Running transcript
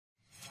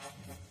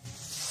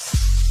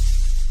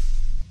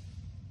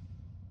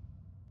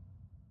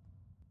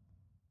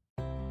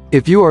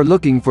If you are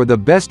looking for the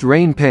best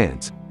rain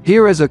pants,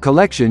 here is a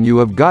collection you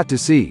have got to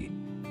see.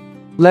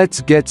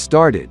 Let's get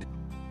started.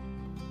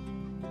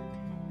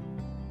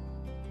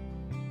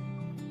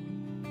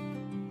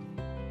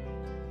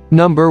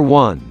 Number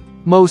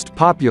 1. Most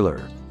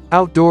popular.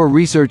 Outdoor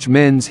Research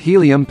Men's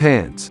Helium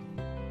Pants.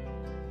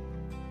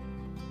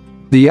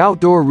 The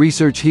Outdoor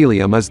Research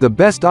Helium is the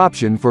best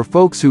option for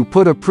folks who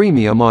put a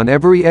premium on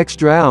every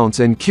extra ounce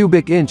and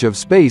cubic inch of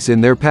space in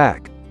their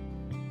pack.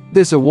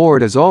 This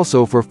award is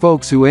also for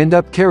folks who end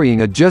up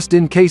carrying a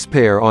just-in-case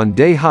pair on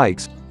day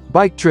hikes,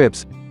 bike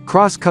trips,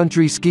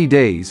 cross-country ski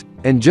days,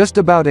 and just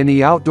about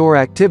any outdoor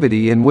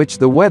activity in which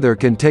the weather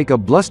can take a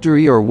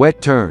blustery or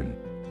wet turn.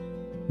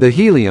 The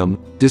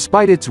Helium,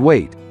 despite its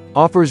weight,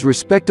 offers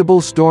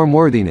respectable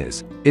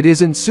storm-worthiness. It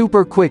isn't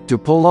super quick to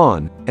pull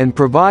on, and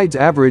provides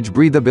average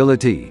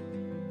breathability.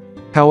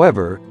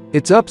 However,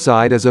 its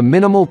upside is a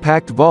minimal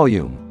packed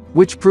volume,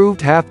 which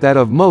proved half that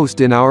of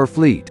most in our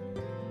fleet.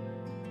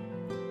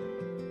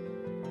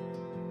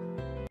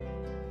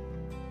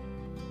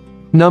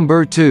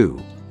 Number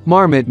 2.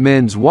 Marmot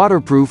Men's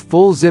Waterproof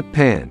Full Zip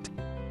Pant.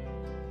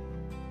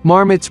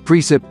 Marmot's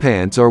Precip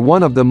pants are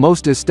one of the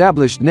most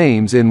established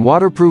names in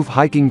waterproof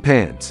hiking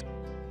pants.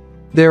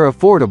 They're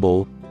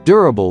affordable,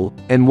 durable,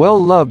 and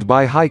well-loved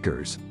by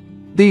hikers.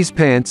 These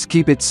pants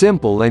keep it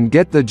simple and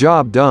get the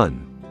job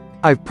done.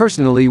 I've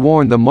personally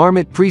worn the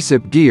Marmot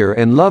Precip gear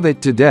and love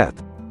it to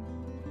death.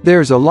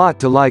 There's a lot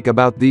to like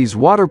about these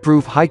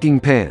waterproof hiking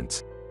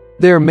pants.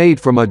 They're made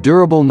from a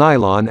durable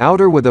nylon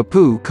outer with a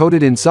poo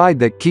coated inside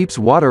that keeps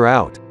water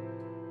out.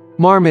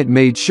 Marmot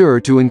made sure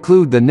to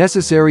include the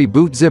necessary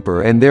boot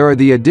zipper, and there are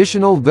the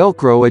additional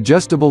Velcro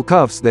adjustable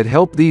cuffs that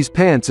help these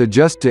pants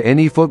adjust to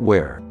any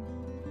footwear.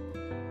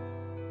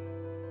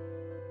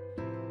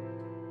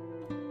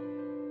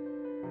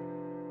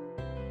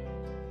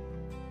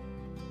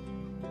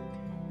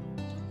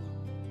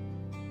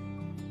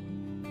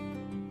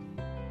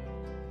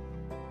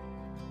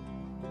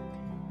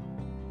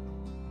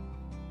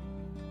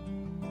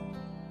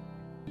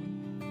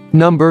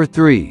 Number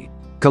 3.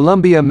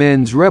 Columbia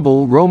Men's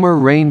Rebel Roamer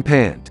Rain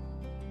Pant.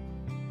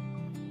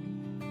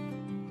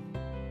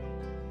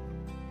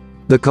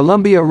 The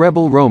Columbia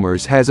Rebel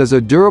Roamers has as a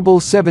durable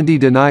 70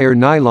 denier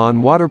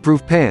nylon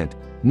waterproof pant,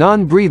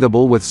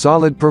 non-breathable with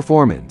solid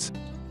performance.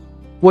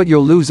 What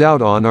you'll lose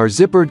out on are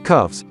zippered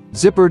cuffs,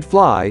 zippered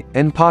fly,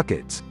 and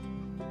pockets.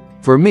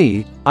 For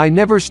me, I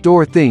never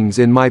store things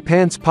in my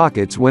pants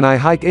pockets when I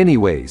hike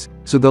anyways,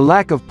 so the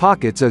lack of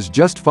pockets is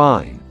just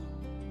fine.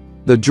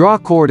 The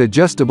draw-cord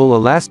adjustable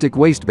elastic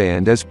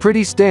waistband is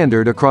pretty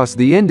standard across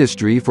the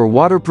industry for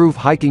waterproof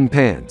hiking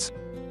pants.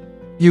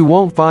 You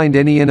won't find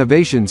any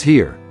innovations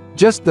here,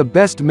 just the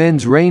best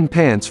men's rain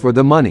pants for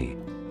the money.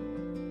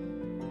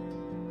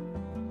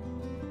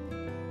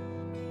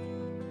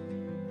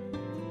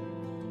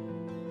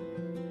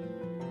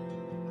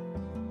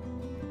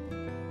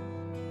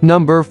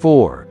 Number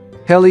 4.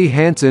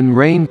 Helly-Hansen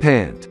Rain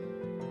Pant.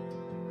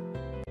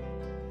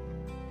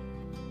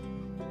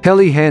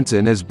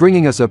 Helly-Hansen is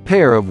bringing us a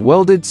pair of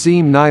welded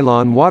seam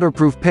nylon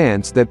waterproof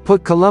pants that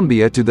put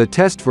Columbia to the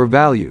test for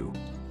value.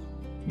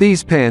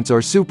 These pants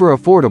are super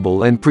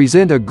affordable and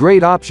present a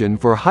great option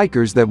for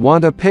hikers that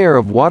want a pair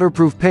of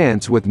waterproof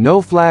pants with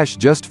no flash,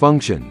 just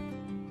function.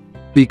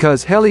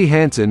 Because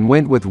Helly-Hansen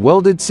went with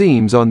welded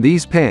seams on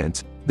these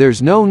pants,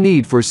 there's no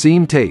need for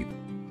seam tape.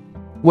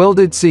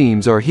 Welded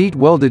seams are heat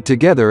welded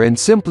together and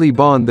simply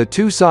bond the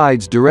two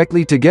sides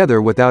directly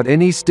together without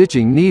any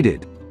stitching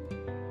needed.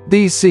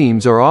 These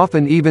seams are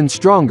often even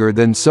stronger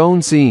than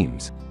sewn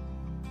seams.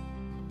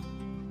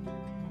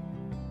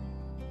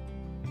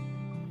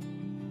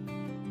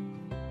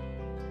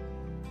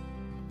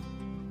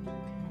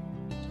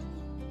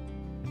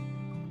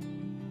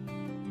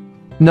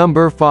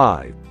 Number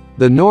 5.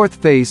 The North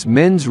Face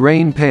Men's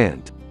Rain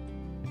Pant.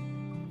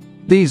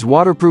 These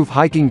waterproof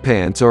hiking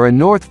pants are a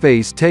North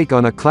Face take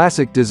on a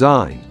classic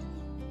design.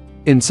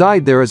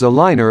 Inside there is a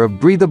liner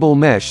of breathable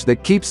mesh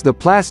that keeps the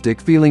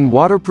plastic-feeling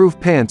waterproof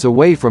pants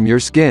away from your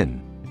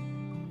skin.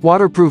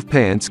 Waterproof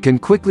pants can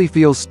quickly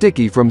feel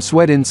sticky from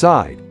sweat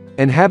inside,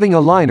 and having a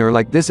liner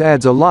like this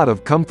adds a lot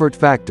of comfort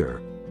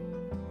factor.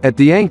 At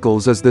the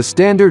ankles is the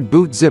standard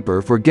boot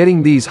zipper for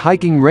getting these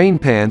hiking rain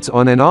pants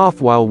on and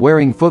off while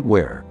wearing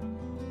footwear.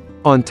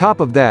 On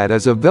top of that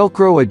is a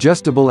Velcro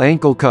adjustable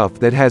ankle cuff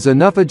that has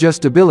enough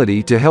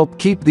adjustability to help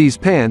keep these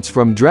pants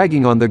from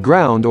dragging on the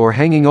ground or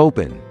hanging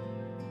open.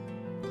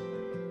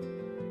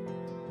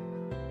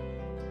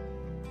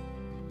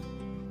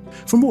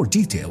 For more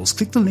details,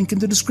 click the link in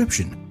the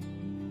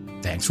description.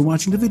 Thanks for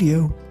watching the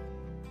video.